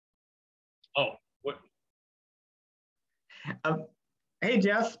Oh, what? Um, hey,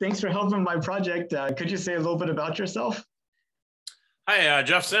 Jeff, thanks for helping my project. Could you say a little bit about yourself? Hi,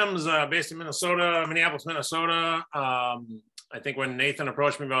 Jeff Sims, based in Minnesota, Minneapolis, Minnesota. I think when Nathan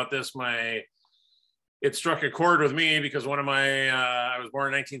approached me about this, it struck a chord with me because I was born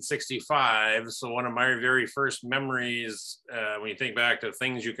in 1965. So one of my very first memories, when you think back to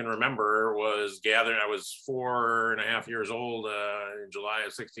things you can remember, was gathering. I was 4.5 years old in July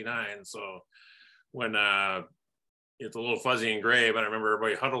of '69. So when it's a little fuzzy and gray, but I remember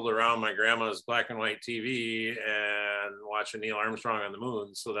everybody huddled around my grandma's black and white TV and watching Neil Armstrong on the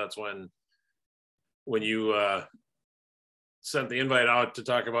moon. So that's when you sent the invite out to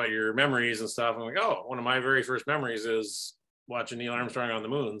talk about your memories and stuff. I'm like, oh, one of my very first memories is watching Neil Armstrong on the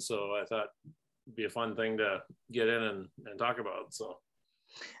moon. So I thought it'd be a fun thing to get in and talk about. So.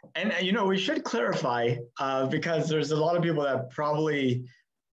 And we should clarify because there's a lot of people that probably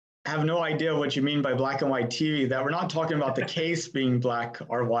have no idea what you mean by black and white TV, that we're not talking about the case being black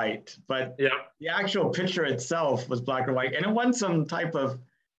or white, but yeah, the actual picture itself was black or white. And it wasn't some type of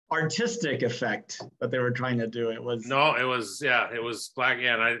artistic effect that they were trying to do. It was black.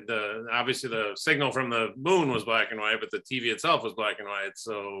 Yeah, and obviously the signal from the moon was black and white, but the TV itself was black and white.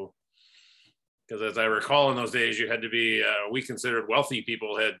 So, because as I recall in those days, you had to be we considered wealthy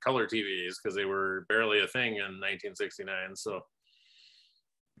people had color TVs because they were barely a thing in 1969. So,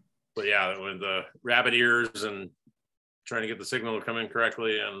 but yeah, with the rabbit ears and trying to get the signal to come in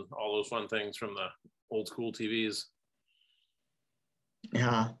correctly and all those fun things from the old school TVs.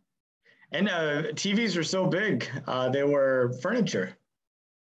 Yeah. And TVs were so big, they were furniture.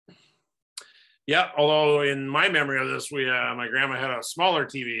 Yeah, although in my memory of this, my grandma had a smaller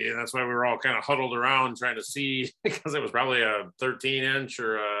TV, and that's why we were all kind of huddled around trying to see, because it was probably a 13-inch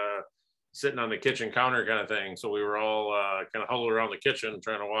or sitting on the kitchen counter kind of thing. So we were all kind of huddled around the kitchen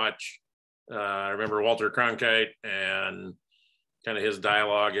trying to watch. I remember Walter Cronkite and kind of his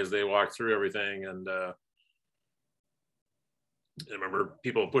dialogue as they walked through everything. And I remember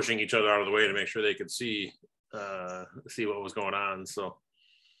people pushing each other out of the way to make sure they could see what was going on. So.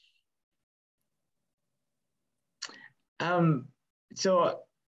 So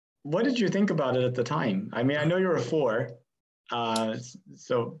what did you think about it at the time? I mean, I know you were 4.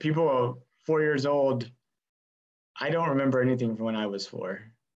 So people are 4 years old. I don't remember anything from when I was 4.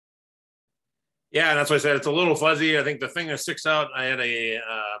 Yeah, that's why I said it's a little fuzzy. I think the thing that sticks out, I had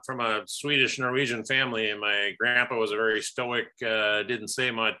from a Swedish Norwegian family, and my grandpa was a very stoic, didn't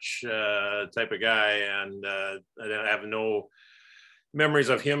say much type of guy. And I have no memories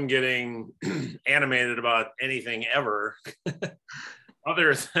of him getting animated about anything ever,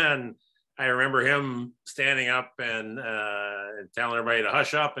 other than I remember him standing up and telling everybody to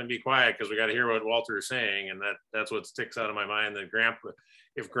hush up and be quiet because we got to hear what Walter is saying. And that's what sticks out of my mind. That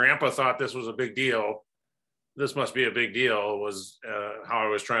if grandpa thought this was a big deal, this must be a big deal, was how I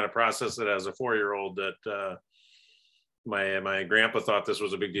was trying to process it as a 4-year-old, that my grandpa thought this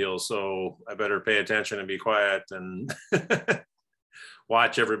was a big deal. So I better pay attention and be quiet and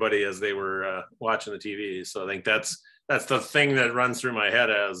watch everybody as they were watching the TV. So I think that's the thing that runs through my head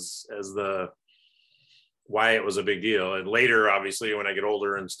as the why it was a big deal. And later, obviously, when I get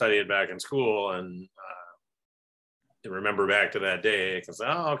older and study it back in school and remember back to that day, because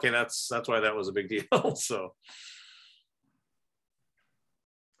okay, that's why that was a big deal. So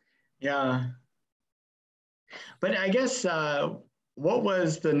yeah, but I guess what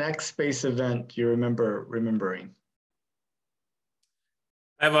was the next space event you remembering?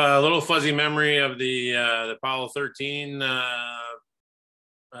 I have a little fuzzy memory of the Apollo 13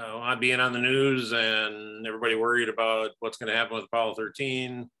 being on the news and everybody worried about what's going to happen with Apollo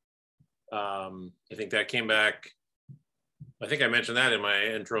 13. I think that came back. I think I mentioned that in my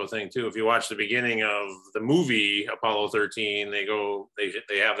intro thing too. If you watch the beginning of the movie Apollo 13, they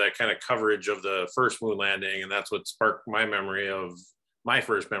have that kind of coverage of the first moon landing, and that's what sparked my memory of my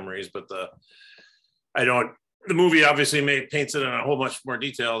first memories. But the movie obviously paints it in a whole much more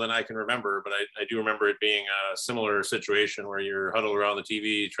detail than I can remember, but I do remember it being a similar situation where you're huddled around the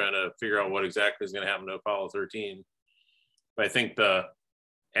TV trying to figure out what exactly is going to happen to Apollo 13. But I think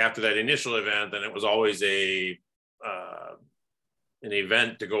after that initial event, then it was always an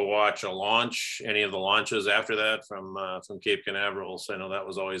event to go watch a launch, any of the launches after that from Cape Canaveral. So I know that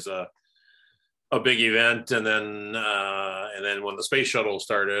was always a big event. And then when the space shuttle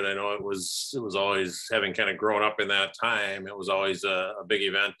started, I know it was always, having kind of grown up in that time, it was always a big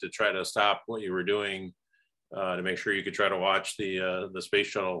event to try to stop what you were doing to make sure you could try to watch the space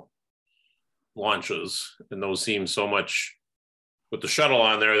shuttle launches. And those seemed so much, with the shuttle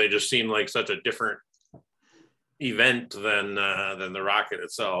on there, they just seemed like such a different event than the rocket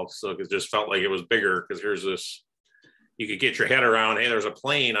itself. So it just felt like it was bigger because here's this, you could get your head around, hey, there's a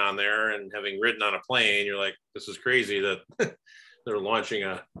plane on there, and having ridden on a plane, you're like, this is crazy that they're launching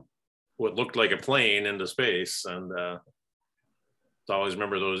what looked like a plane into space. And I always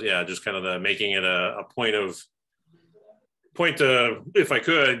remember those, just kind of the making it a point to, if I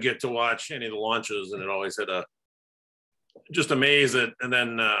could get to watch any of the launches, and it always had just amazed it. And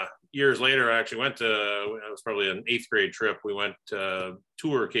then years later, I actually went to, it was probably an 8th grade trip. We went to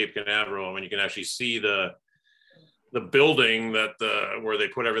tour Cape Canaveral, and you can actually see the building that where they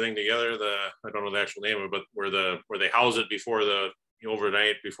put everything together. I don't know the actual name of it, but where they house it before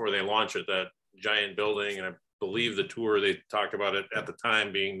overnight before they launch it. That giant building, and I believe the tour they talked about it at the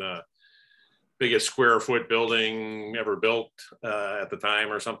time being the biggest square foot building ever built at the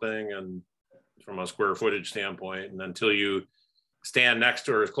time or something, and from a square footage standpoint. And until you stand next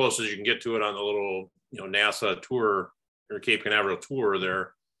to, or as close as you can get to it on the little NASA tour or Cape Canaveral tour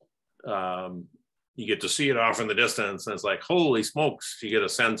there, you get to see it off in the distance, and it's like, holy smokes, you get a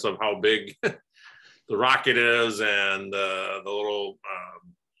sense of how big the rocket is, and the little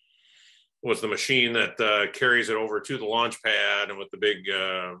what's the machine that carries it over to the launch pad, and with the big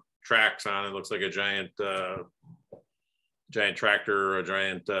tracks on it, looks like a giant tractor, or a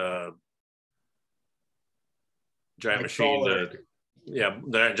giant machine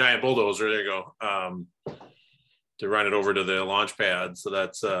the giant bulldozer, there you go, to run it over to the launch pad. So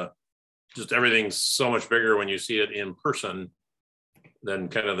that's just, everything's so much bigger when you see it in person than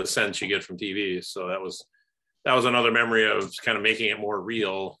kind of the sense you get from TV. So that was another memory of kind of making it more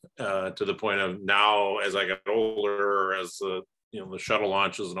real, to the point of now, as I got older, or as the shuttle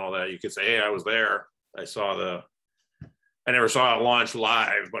launches and all that, you could say, hey, I was there. I never saw it launch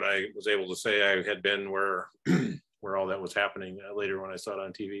live, but I was able to say I had been where all that was happening later when I saw it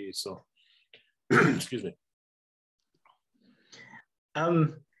on TV. So, excuse me.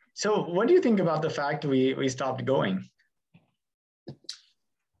 So what do you think about the fact we stopped going? I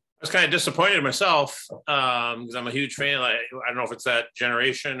was kind of disappointed myself, because I'm a huge fan. I don't know if it's that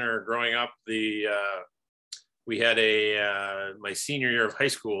generation or growing up. We had my senior year of high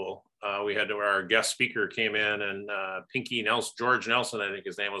school, we had our guest speaker came in, and George Nelson, I think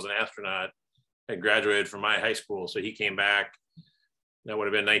his name, was an astronaut, had graduated from my high school. So he came back. That would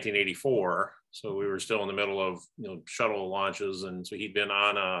have been 1984. So we were still in the middle of shuttle launches, and so he'd been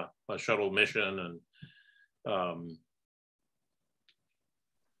on a shuttle mission, and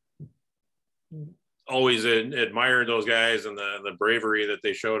always admired those guys and the bravery that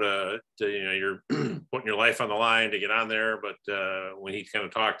they show to you're putting your life on the line to get on there. But when he kind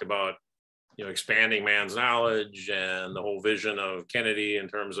of talked about expanding man's knowledge and the whole vision of Kennedy in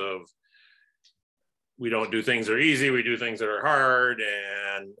terms of, we don't do things that are easy, we do things that are hard.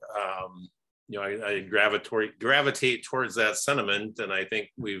 And I gravitate towards that sentiment, and I think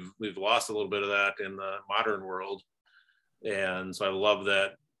we've lost a little bit of that in the modern world. And so I love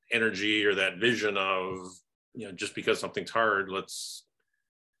that energy, or that vision of, just because something's hard, let's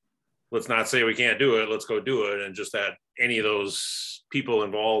not say we can't do it, let's go do it. And just that any of those people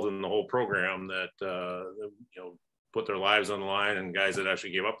involved in the whole program that put their lives on the line, and guys that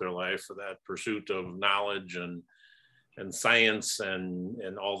actually gave up their life for that pursuit of knowledge and science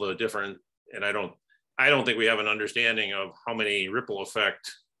and all the different, and I don't think we have an understanding of how many ripple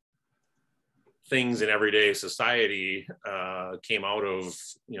effect things in everyday society came out of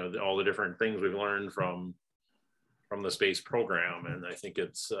all the different things we've learned from the space program. And I think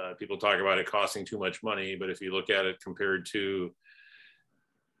it's people talk about it costing too much money, but if you look at it compared to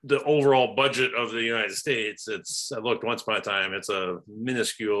the overall budget of the United States, I looked once upon a time, it's a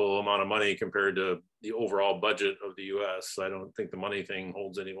minuscule amount of money compared to the overall budget of the US. So I don't think the money thing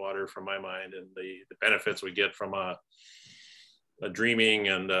holds any water from my mind, and the benefits we get from a dreaming.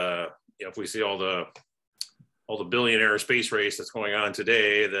 And if we see all the billionaire space race that's going on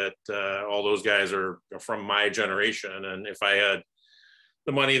today, that all those guys are from my generation. And if I had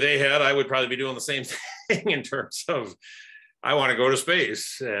the money they had, I would probably be doing the same thing in terms of, I want to go to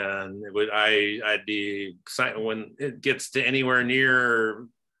space. And I'd be, when it gets to anywhere near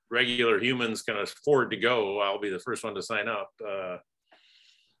regular humans can afford to go, I'll be the first one to sign up.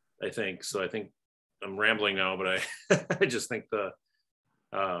 I think. So I think I'm rambling now, but I just think so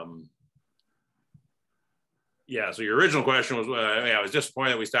your original question was, I was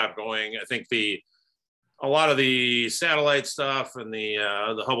disappointed that we stopped going. I think a lot of the satellite stuff and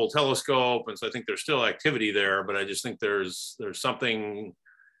the Hubble telescope, and so I think there's still activity there, but I just think there's something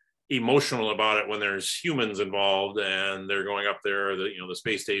emotional about it when there's humans involved and they're going up there, the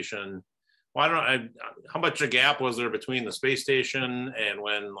space station. Well, how much a gap was there between the space station and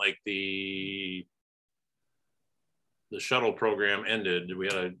when, like, the the shuttle program ended. We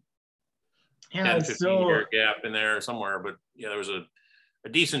had a 10, 15 so year gap in there somewhere, but yeah, there was a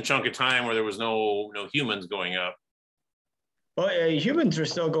decent chunk of time where there was no humans going up. well, humans are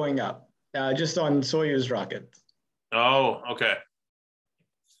still going up, just on Soyuz rockets. Oh, okay.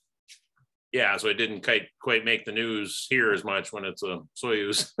 Yeah, so it didn't quite make the news here as much when it's a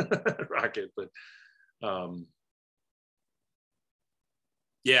Soyuz rocket, but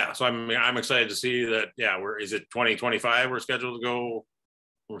yeah. So I'm excited to see that. Yeah, is it 2025? We're scheduled to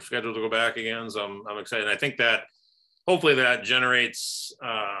go back again. So I'm excited. And I think that hopefully that generates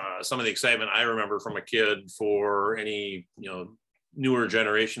some of the excitement I remember from a kid for any newer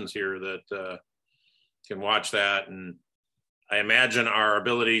generations here that can watch that. And I imagine our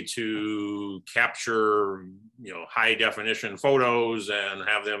ability to capture, high definition photos and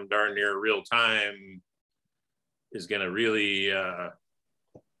have them darn near real time is going to really,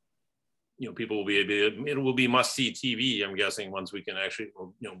 people it will be must see TV. I'm guessing once we can actually,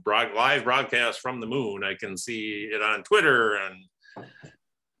 live broadcast from the moon. I can see it on Twitter,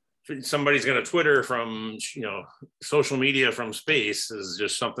 and somebody's going to Twitter from, social media from space is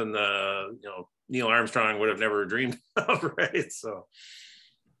just something Neil Armstrong would have never dreamed of, right? So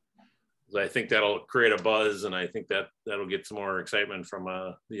I think that'll create a buzz, and I think that'll get some more excitement from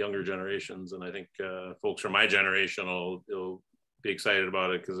the younger generations. And I think folks from my generation will be excited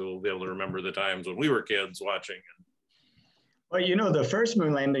about it because they'll be able to remember the times when we were kids watching. Well, the first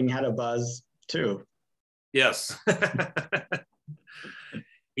moon landing had a buzz too. Yes.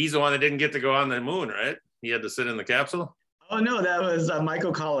 He's the one that didn't get to go on the moon, right? He had to sit in the capsule. Oh no, that was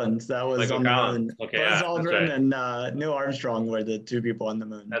Michael Collins. That was Michael on Collins. the moon. Okay, Buzz Aldrin right. and Neil Armstrong were the two people on the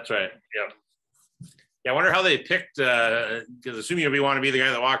moon. That's right. Yeah. Yeah, I wonder how they picked, because assuming you want to be the guy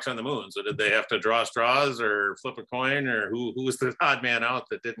that walks on the moon. So did they have to draw straws or flip a coin, or who was the odd man out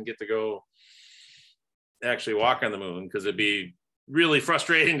that didn't get to go actually walk on the moon? Because it'd be really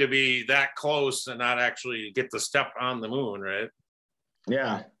frustrating to be that close and not actually get to step on the moon, right?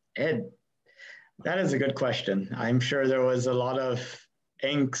 Yeah, Ed, that is a good question. I'm sure there was a lot of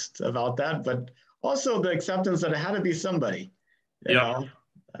angst about that, but also the acceptance that it had to be somebody. Yeah.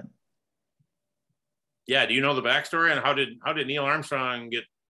 Yeah. Do you know the backstory, and how did Neil Armstrong get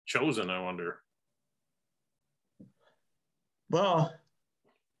chosen, I wonder? Well,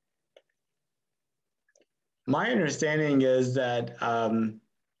 my understanding is that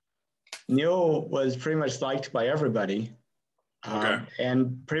Neil was pretty much liked by everybody. Okay.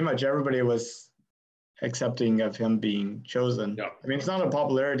 And pretty much everybody was accepting of him being chosen. Yeah. I mean, it's not a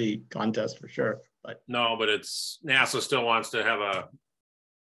popularity contest for sure, but no, but it's NASA still wants to have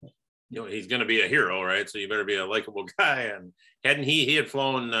he's going to be a hero, right? So you better be a likable guy. And hadn't he had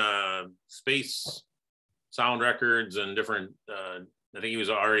flown space sound records and different, I think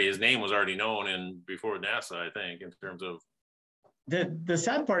his name was already known before NASA, I think, in terms of. The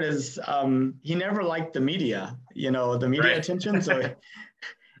sad part is he never liked the media, the media right. attention. So,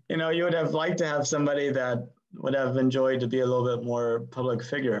 you would have liked to have somebody that would have enjoyed to be a little bit more public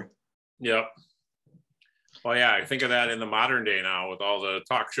figure. Yep. Well, yeah, I think of that in the modern day now with all the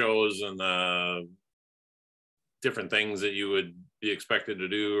talk shows and the different things that you would be expected to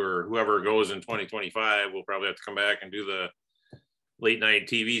do, or whoever goes in 2025 will probably have to come back and do the late night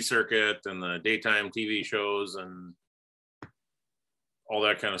TV circuit and the daytime TV shows and all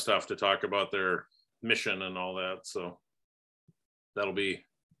that kind of stuff to talk about their mission and all that. So that'll be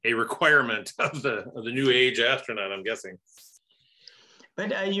a requirement of the new age astronaut, I'm guessing.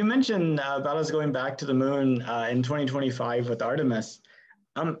 But you mentioned about us going back to the moon in 2025 with Artemis.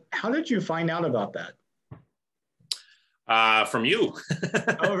 How did you find out about that? From you.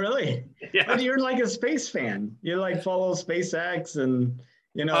 Oh, really? Yeah. But you're like a space fan. You follow SpaceX and,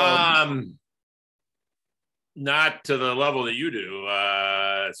 not to the level that you do.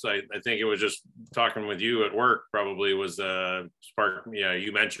 So I think it was just talking with you at work probably was spark. Yeah,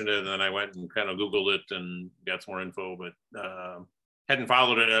 you mentioned it, and then I went and kind of Googled it and got some more info, but hadn't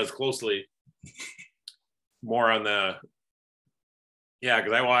followed it as closely. More on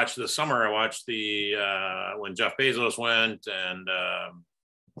because I watched this summer. I watched the when Jeff Bezos went, and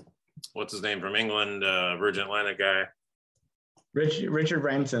what's his name from England, Virgin Atlantic guy. Richard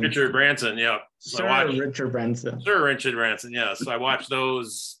Branson. Richard Branson, yeah. Sir Richard Branson. Sir Richard Branson, yes. So I watched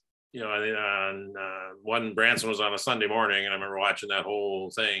those, on one Branson was on a Sunday morning, and I remember watching that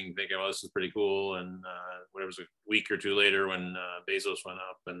whole thing, thinking, well, this is pretty cool. And it was a week or two later when Bezos went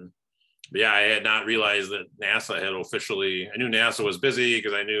up. But yeah, I had not realized that NASA had officially, I knew NASA was busy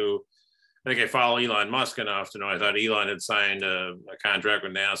because I think I follow Elon Musk enough to know, I thought Elon had signed a contract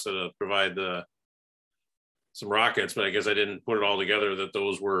with NASA to provide some rockets, but I guess I didn't put it all together that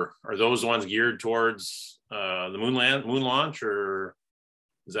are those ones geared towards the moon launch, or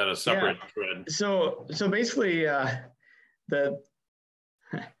is that a separate thread? So basically, the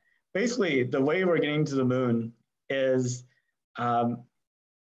basically the way we're getting to the moon is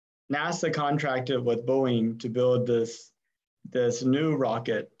NASA contracted with Boeing to build this new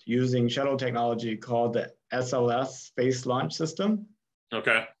rocket using shuttle technology called the SLS Space Launch System.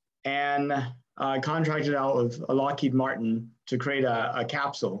 Okay. And contracted out with Lockheed Martin to create a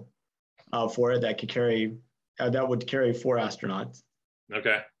capsule for it that could carry that would carry 4 astronauts.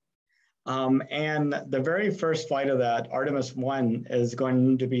 Okay. And the very first flight of that, Artemis 1, is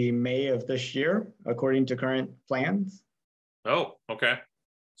going to be May of this year, according to current plans. Oh, okay.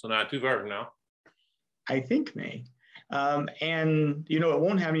 So not too far from now. I think May. And, you know, it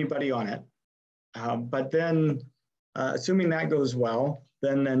won't have anybody on it. But then, assuming that goes well,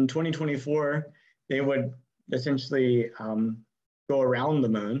 then in 2024, they would essentially go around the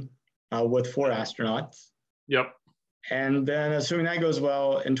moon with 4 astronauts. Yep. And then, assuming that goes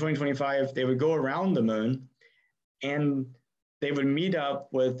well, in 2025, they would go around the moon and they would meet up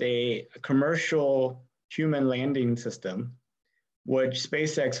with a commercial human landing system, which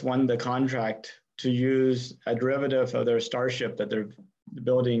SpaceX won the contract to use a derivative of their Starship that they're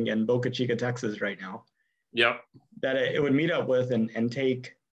building in Boca Chica, Texas right now. Yep. That it would meet up with and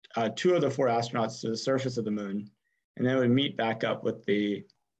take 2 of the 4 astronauts to the surface of the moon, and then it would meet back up with the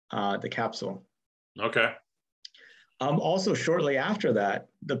capsule. Okay. Also, shortly after that,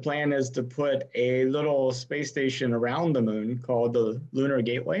 the plan is to put a little space station around the moon called the Lunar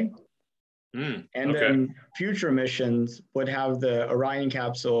Gateway. And then future missions would have the Orion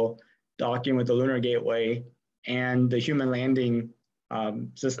capsule docking with the Lunar Gateway and the human landing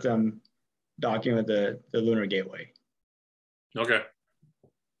system docking with the Lunar Gateway. Okay.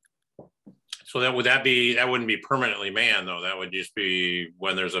 So that wouldn't be permanently manned though. That would just be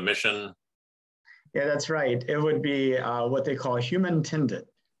when there's a mission. Yeah, that's right. It would be what they call human tended.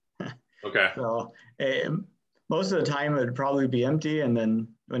 Okay. So most of the time it would probably be empty, and then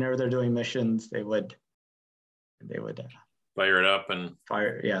whenever they're doing missions, they would fire it up and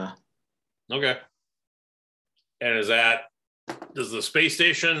fire. Yeah. Okay. And does the space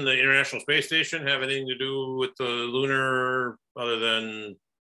station, the International Space Station, have anything to do with the lunar, other than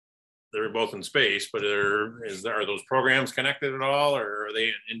they're both in space? But are those programs connected at all, or are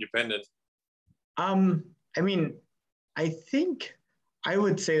they independent? I mean, I think I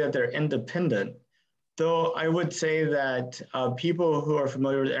would say that they're independent, though I would say that people who are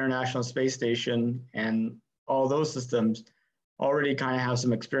familiar with the International Space Station and all those systems already kind of have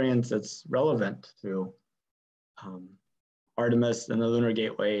some experience that's relevant to Artemis and the Lunar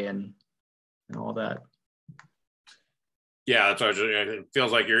Gateway and all that. Yeah, that's what it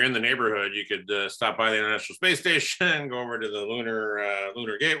feels like. You're in the neighborhood. You could stop by the International Space Station, go over to the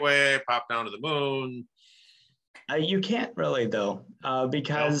Lunar Gateway, pop down to the moon. You can't really, though,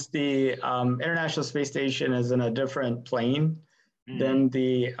 because the International Space Station is in a different plane than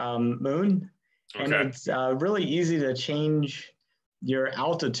the moon. Okay. And it's really easy to change your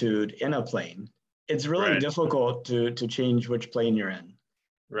altitude in a plane. It's really difficult to change which plane you're in.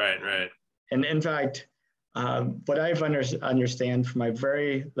 Right, right. And in fact, what I've understand from my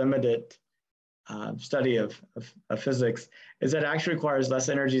very limited study of physics is that it actually requires less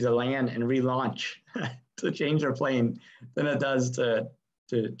energy to land and relaunch to change your plane than it does to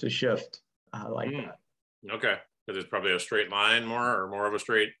shift like that. Okay, because it's probably a straight line or more of a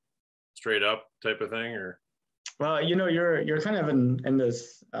straight up type of thing, or. Well, you know, you're kind of in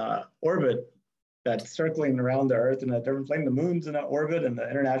this orbit that's circling around the Earth in a different plane. The moon's in an orbit, and the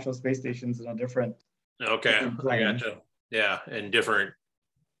International Space Station's in a different. Okay, I gotcha. Yeah, and different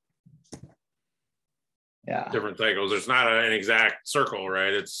cycles. There's not an exact circle,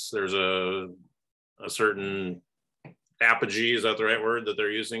 right? There's a certain apogee. Is that the right word that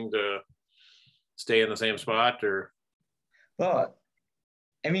they're using to stay in the same spot, or? Well,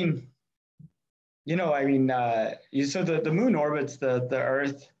 I mean, you know, so the moon orbits the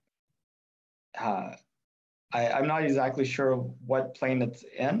Earth. I'm not exactly sure what plane it's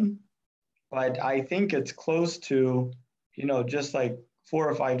in, but I think it's close to, you know, just like 4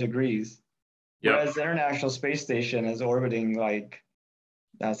 or 5 degrees. Yep. Whereas the International Space Station is orbiting like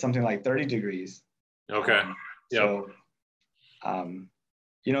something like 30 degrees. Okay. So,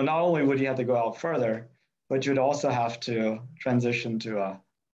 you know, not only would you have to go out further, but you'd also have to transition to a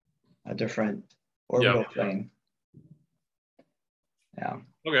different orbital plane. Yeah.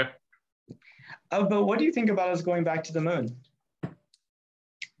 Okay. But what do you think about us going back to the moon?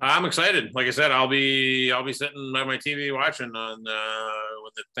 I'm excited. Like I said, I'll be sitting by my TV watching on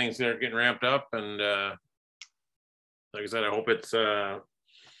when the things are getting ramped up, and like I said, I hope it's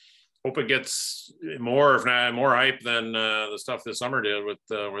hope it gets more, if not more hype than the stuff this summer did with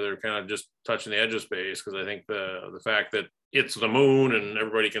where they're kind of just touching the edge of space. Because I think the fact that it's the moon and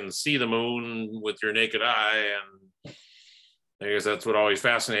everybody can see the moon with your naked eye, and I guess that's what always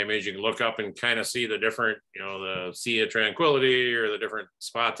fascinated me, is you can look up and kind of see the different, the Sea of Tranquility or the different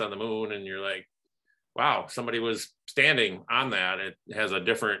spots on the moon, and you're like, wow, somebody was standing on that. It has a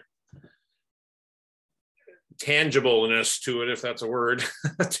different tangibleness to it, if that's a word,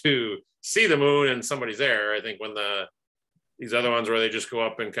 to see the moon and somebody's there. I think when these other ones where they just go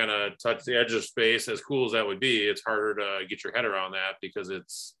up and kind of touch the edge of space, as cool as that would be, it's harder to get your head around that, because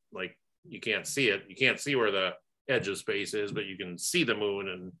it's like you can't see it. You can't see where the edge of space is, but you can see the moon.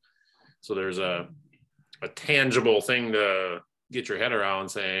 And so there's a tangible thing to get your head around,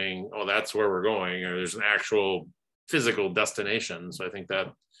 saying, oh, that's where we're going, or there's an actual physical destination. So I think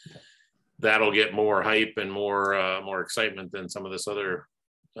that'll get more hype and more excitement than some of this other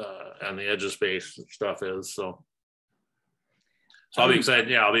on the edge of space stuff is. So I'll be excited.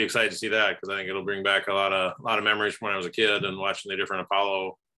 Yeah, I'll be excited to see that, because I think it'll bring back a lot of memories from when I was a kid and watching the different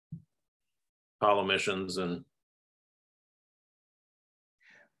Apollo missions. And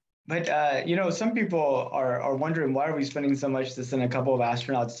but some people are wondering, why are we spending so much to send a couple of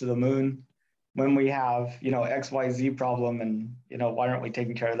astronauts to the moon when we have XYZ problem, and why aren't we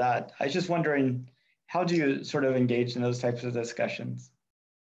taking care of that? I was just wondering, how do you sort of engage in those types of discussions?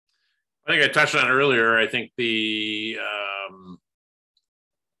 I think I touched on it earlier. I think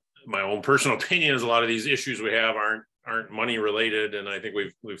my own personal opinion is a lot of these issues we have aren't money related, and I think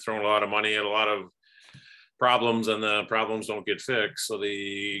we've thrown a lot of money at a lot of problems, and the problems don't get fixed. So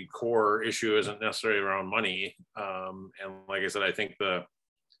the core issue isn't necessarily around money. And like I said, I think the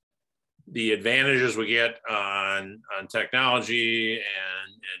advantages we get on technology and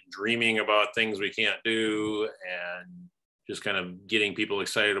dreaming about things we can't do, and just kind of getting people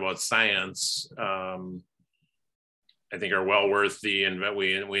excited about science, I think are well worth the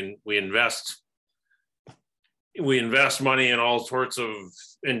we invest money in all sorts of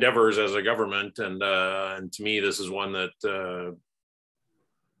endeavors as a government, and to me, this is one that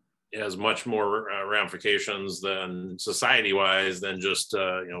has much more ramifications than society-wise than just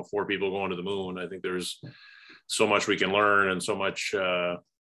 4 people going to the moon. I think there's so much we can learn, and so much that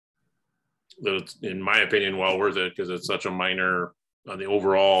it's, in my opinion, well worth it, because it's such a minor on the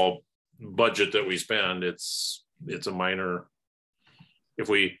overall budget that we spend. It's a minor. If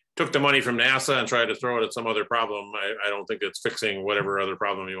we took the money from NASA and tried to throw it at some other problem, I don't think it's fixing whatever other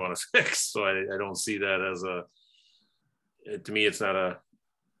problem you want to fix. So I don't see that as to me, it's not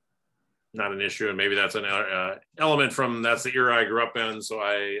an issue. And maybe that's an element from, that's the era I grew up in. So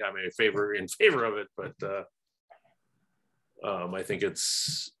I'm in favor of it, but I think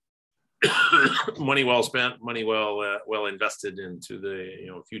it's money well spent, money well invested into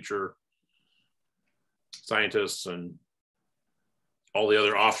the future scientists and all the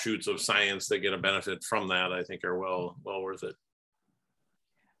other offshoots of science that get a benefit from that. I think are well worth it.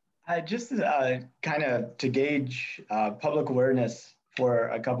 Just kind of to gauge public awareness for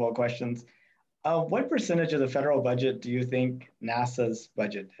a couple of questions. What percentage of the federal budget do you think NASA's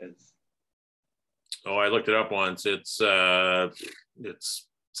budget is? Oh, I looked it up once. It's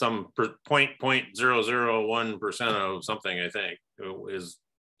some 0.001% of something, I think, is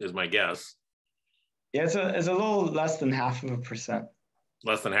my guess. Yeah, it's a little less than 0.5%.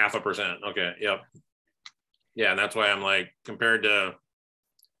 Less than 0.5%. Okay. Yep. Yeah, and that's why I'm like, compared to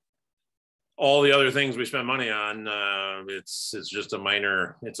all the other things we spend money on, it's just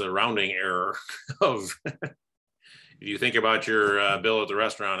it's a rounding error of if you think about your bill at the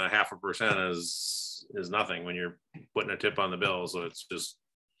restaurant, 0.5% is nothing when you're putting a tip on the bill. So it's just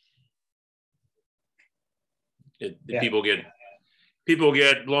people get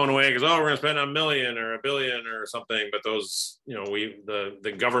blown away because, oh, we're going to spend $1 million or $1 billion or something, but those,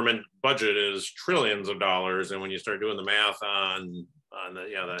 the government budget is trillions of dollars, and when you start doing the math on the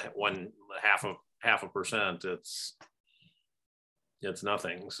 0.5%, it's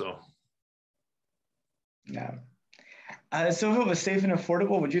nothing. So yeah. So if it was safe and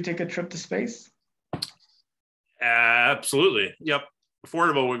affordable, would you take a trip to space? Absolutely. Yep.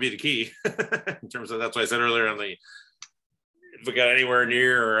 Affordable would be the key in terms of, that's what I said earlier on if we got anywhere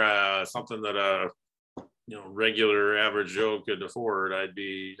near something that a regular average Joe could afford, I'd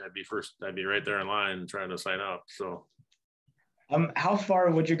be right there in line trying to sign up. So how far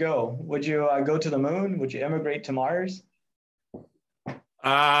would you go? Would you go to the moon? Would you immigrate to Mars?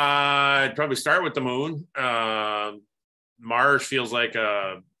 I'd probably start with the moon. Mars feels like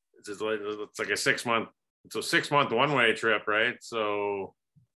it's like a 6 month. It's a 6 month one-way trip, right? So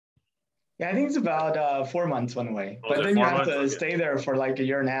Yeah, I think it's about 4 months one way. Oh, is But it then you 4 have months? to Okay. stay there for like a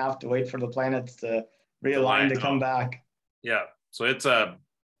year and a half to wait for the planets to To realign line to come up. back. Yeah. So it's a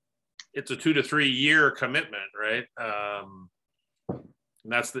 2 to 3 year commitment, right?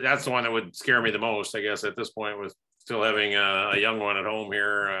 That's the one that would scare me the most, I guess, at this point, with still having a young one at home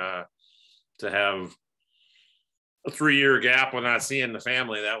here. To have a 3 year gap when not seeing the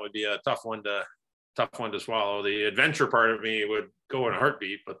family, that would be a tough one to swallow. The adventure part of me would go in a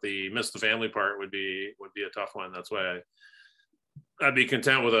heartbeat, but the miss the family part would be a tough one. That's why I'd be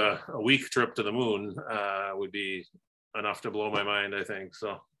content with a week trip to the moon. Would be enough to blow my mind, I think.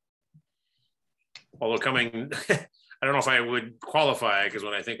 So, although coming, I don't know if I would qualify, because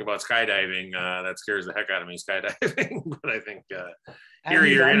when I think about skydiving, that scares the heck out of me, skydiving. But I think here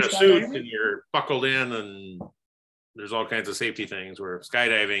you're in a suit and you're buckled in, and there's all kinds of safety things, where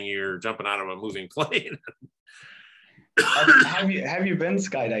skydiving, you're jumping out of a moving plane. Have you been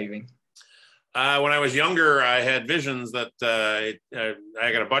skydiving? When I was younger, I had visions that I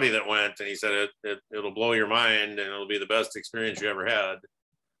got a buddy that went, and he said it'll blow your mind and it'll be the best experience you ever had.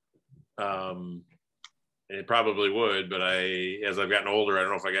 It probably would, but as I've gotten older, I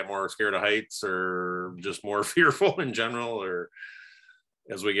don't know if I got more scared of heights or just more fearful in general, or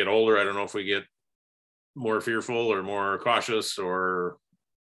as we get older, I don't know if we get more fearful or more cautious,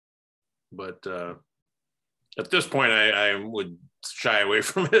 but at this point, I would shy away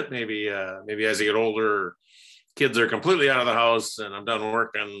from it. Maybe as I get older, kids are completely out of the house and I'm done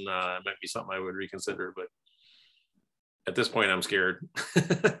working, it might be something I would reconsider, but at this point, I'm scared.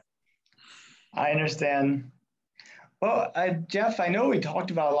 I understand. Well, Jeff, I know we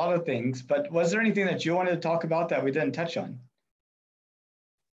talked about a lot of things, but was there anything that you wanted to talk about that we didn't touch on?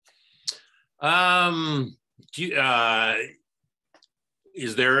 Do you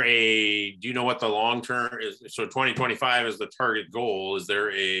know what the long term is? So 2025 is the target goal. Is there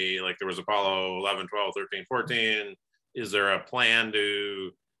there was Apollo 11, 12, 13, 14. Is there a plan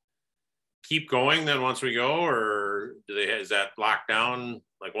to keep going then once we go, or is that locked down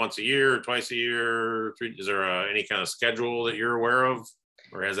like once a year, twice a year? Is there any kind of schedule that you're aware of,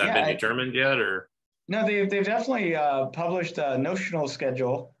 or has that been determined yet? Or no, they've definitely published a notional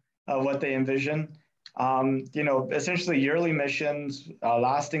schedule of what they envision. Essentially yearly missions,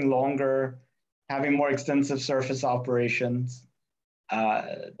 lasting longer, having more extensive surface operations.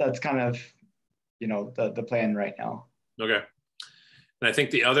 That's kind of, the plan right now. Okay. And I think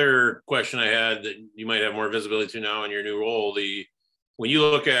the other question I had that you might have more visibility to now in your new role, when you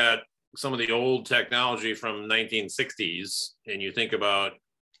look at some of the old technology from 1960s and you think about,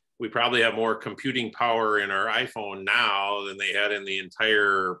 we probably have more computing power in our iPhone now than they had in the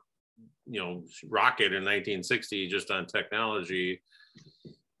entire, rocket in 1960, just on technology.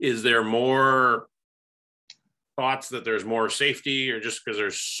 Is there more thoughts that there's more safety, or just because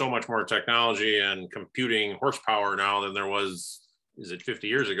there's so much more technology and computing horsepower now than there was, is it 50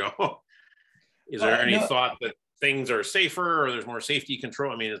 years ago? Is there any thought that things are safer, or there's more safety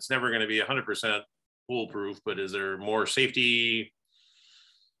control? I mean, it's never going to be 100% foolproof, but is there more safety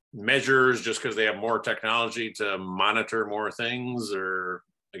measures just because they have more technology to monitor more things? Or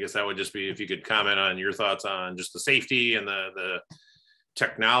I guess that would just be if you could comment on your thoughts on just the safety and the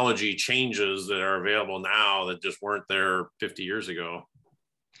technology changes that are available now that just weren't there 50 years ago.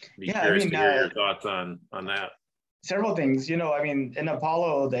 Be curious to hear your thoughts on that. Several things, in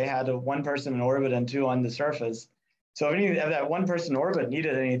Apollo, they had one person in orbit and two on the surface. So if that one person in orbit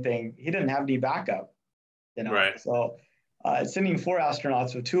needed anything, he didn't have any backup, Right. So sending 4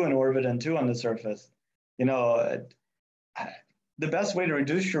 astronauts with 2 in orbit and 2 on the surface, the best way to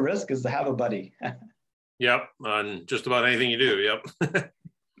reduce your risk is to have a buddy. Yep, on just about anything you do, yep.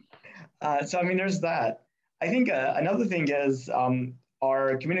 So, there's that. I think another thing is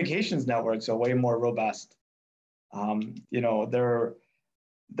our communications networks are way more robust. The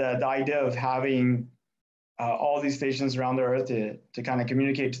idea of having all these stations around the Earth to kind of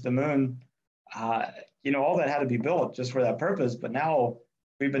communicate to the moon, all that had to be built just for that purpose. But now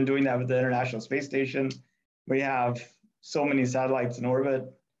we've been doing that with the International Space Station. We have so many satellites in orbit.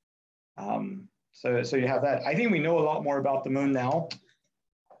 So you have that. I think we know a lot more about the moon now.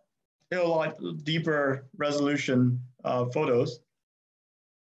 A lot deeper resolution photos.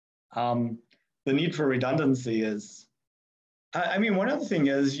 The need for redundancy is, one other thing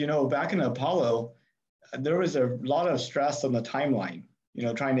is, back in Apollo, there was a lot of stress on the timeline,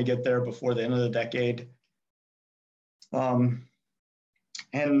 trying to get there before the end of the decade.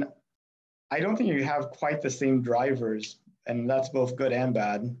 And I don't think you have quite the same drivers, and that's both good and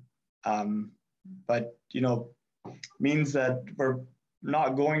bad. But, means that we're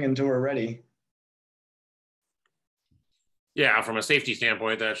not going until we're ready. Yeah, from a safety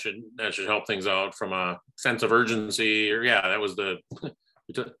standpoint, that should help things out from a sense of urgency. Or yeah, that was the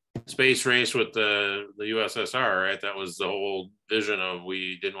space race with the USSR, right? That was the whole vision of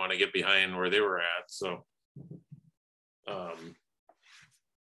we didn't want to get behind where they were at. Um,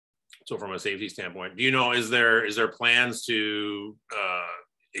 so from a safety standpoint, do you know, is there plans to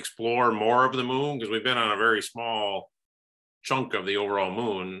explore more of the moon? Because we've been on a very small chunk of the overall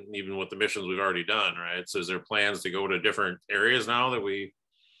moon, even with the missions we've already done, right? So is there plans to go to different areas now that we?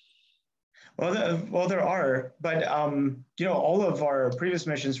 Well, there are, but all of our previous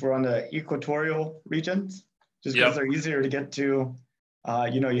missions were on the equatorial regions, just because Yep. they're easier to get to.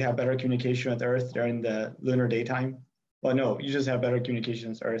 You have better communication with Earth during the lunar daytime. Well, no, you just have better communication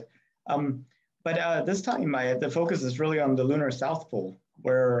with Earth. But this time, the focus is really on the lunar South Pole,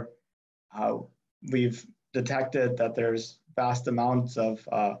 where we've detected that there's vast amounts of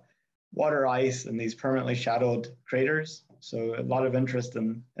water ice in these permanently shadowed craters. So a lot of interest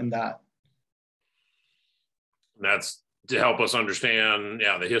in that. That's to help us understand,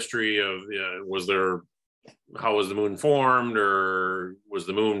 the history of, how was the moon formed, or was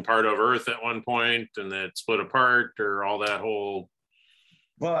the moon part of Earth at one point and that split apart, or all that whole?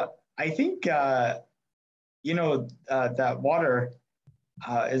 Well, I think that water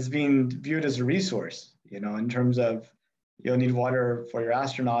is being viewed as a resource. In terms of you'll need water for your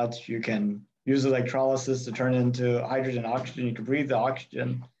astronauts. You can use electrolysis to turn into hydrogen, oxygen. You can breathe the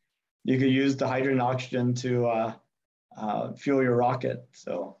oxygen. You could use the hydrogen, oxygen to fuel your rocket.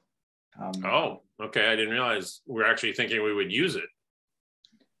 So. Oh, okay. I didn't realize we're actually thinking we would use it.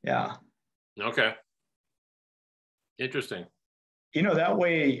 Yeah. Okay. Interesting. That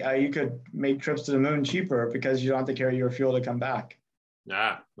way you could make trips to the moon cheaper because you don't have to carry your fuel to come back.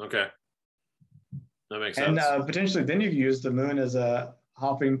 Ah, okay. That makes sense. And potentially then you could use the moon as a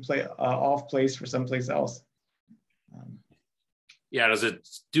hopping off place for someplace else. Yeah, does it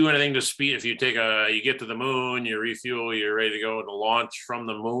do anything to speed? If you get to the moon, you refuel, you're ready to go to launch from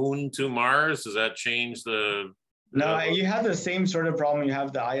the moon to Mars. Does that change the? No, you have the same sort of problem. You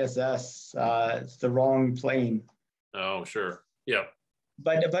have the ISS. It's the wrong plane. Oh, sure. Yeah.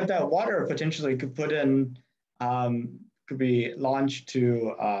 But that water potentially could could be launched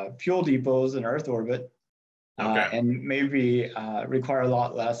to fuel depots in Earth orbit, and maybe require a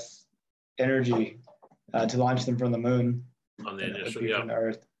lot less energy to launch them from the moon. On the initial, from the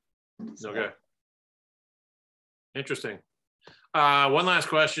Earth. So. Okay. Interesting. One last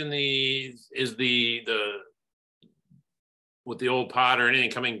question: with the old pod or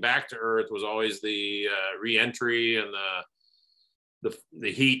anything coming back to Earth was always the re-entry and the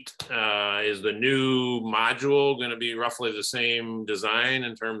heat. Is the new module going to be roughly the same design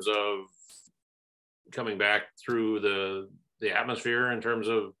in terms of coming back through the atmosphere in terms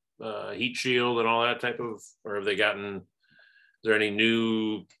of heat shield and all that type of, or have they gotten? Is there any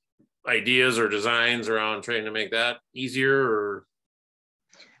new ideas or designs around trying to make that easier?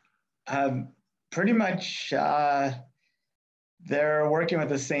 Or pretty much, they're working with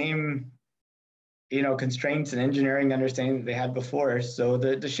the same, constraints and engineering understanding that they had before. So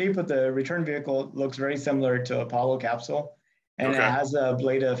the shape of the return vehicle looks very similar to Apollo capsule, and it has a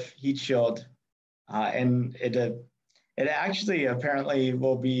blade of heat shield, and it actually apparently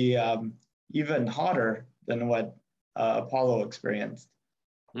will be even hotter than what Apollo experienced.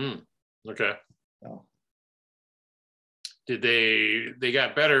 Okay. So. Did they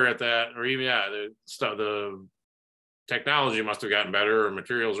got better at that, or even the technology must have gotten better, or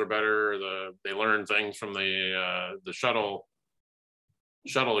materials are better. They learned things from the shuttle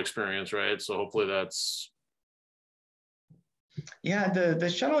experience, right? So hopefully that's. Yeah, the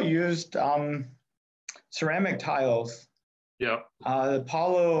shuttle used ceramic tiles. Yeah.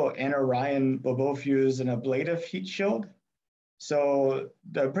 Apollo and Orion will both use an ablative heat shield. So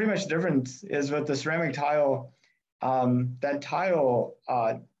the pretty much difference is with the ceramic tile, that tile,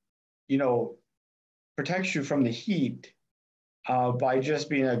 protects you from the heat by just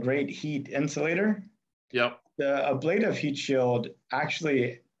being a great heat insulator. Yep. The ablative heat shield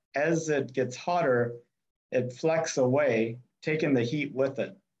actually, as it gets hotter, it flecks away, taking the heat with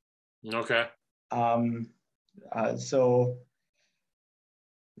it. Okay.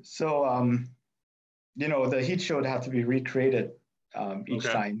 The heat shield have to be recreated each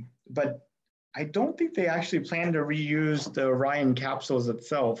time. But I don't think they actually plan to reuse the Orion capsules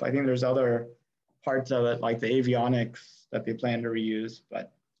itself. I think there's other parts of it, like the avionics, that they plan to reuse.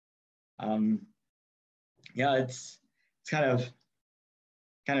 But it's kind of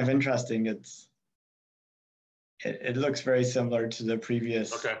interesting. It looks very similar to the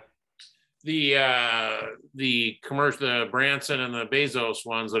previous the commercial, the Branson and the Bezos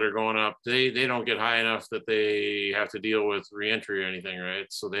ones that are going up, they don't get high enough that they have to deal with reentry or anything, right?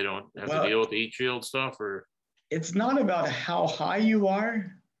 So they don't have to deal with the heat shield stuff, or it's not about how high you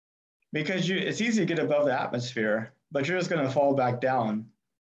are, because it's easy to get above the atmosphere, but you're just going to fall back down.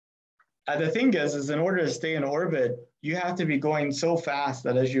 The thing is in order to stay in orbit, you have to be going so fast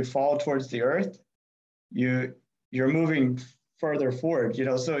that as you fall towards the Earth, you're moving further forward.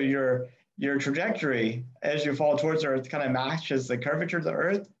 So your trajectory as you fall towards the Earth kind of matches the curvature of the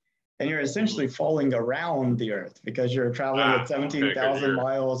Earth, and you're essentially falling around the Earth because you're traveling at 17,000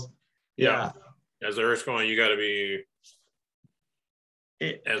 miles. Yeah. As the Earth's going, you got to be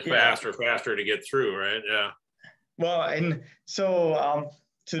fast or faster to get through, right? Yeah. Well, and so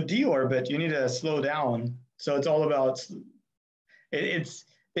to deorbit, you need to slow down. So it's all about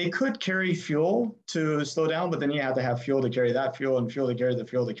they could carry fuel to slow down, but then you have to have fuel to carry that fuel and fuel to carry the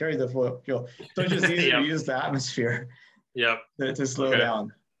fuel to carry the fuel. So it's just easier to use the atmosphere to slow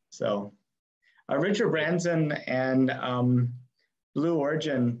down. So Richard Branson and Blue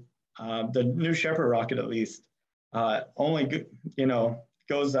Origin, the New Shepard rocket at least, only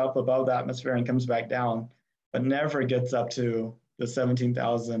goes up above the atmosphere and comes back down, but never gets up to the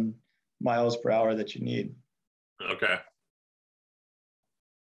 17,000 miles per hour that you need. Okay.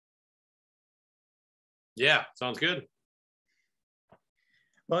 Yeah, sounds good.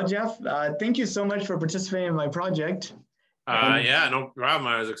 Well, Jeff, thank you so much for participating in my project. Yeah, no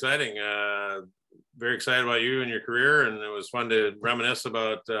problem. It was exciting. Very excited about you and your career, and it was fun to reminisce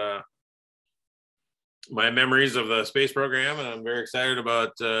about my memories of the space program, and I'm very excited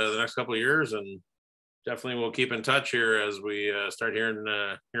about the next couple of years, and definitely we'll keep in touch here as we start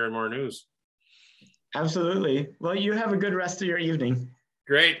hearing more news. Absolutely. Well, you have a good rest of your evening.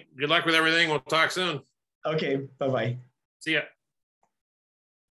 Great. Good luck with everything. We'll talk soon. Okay. Bye-bye. See ya.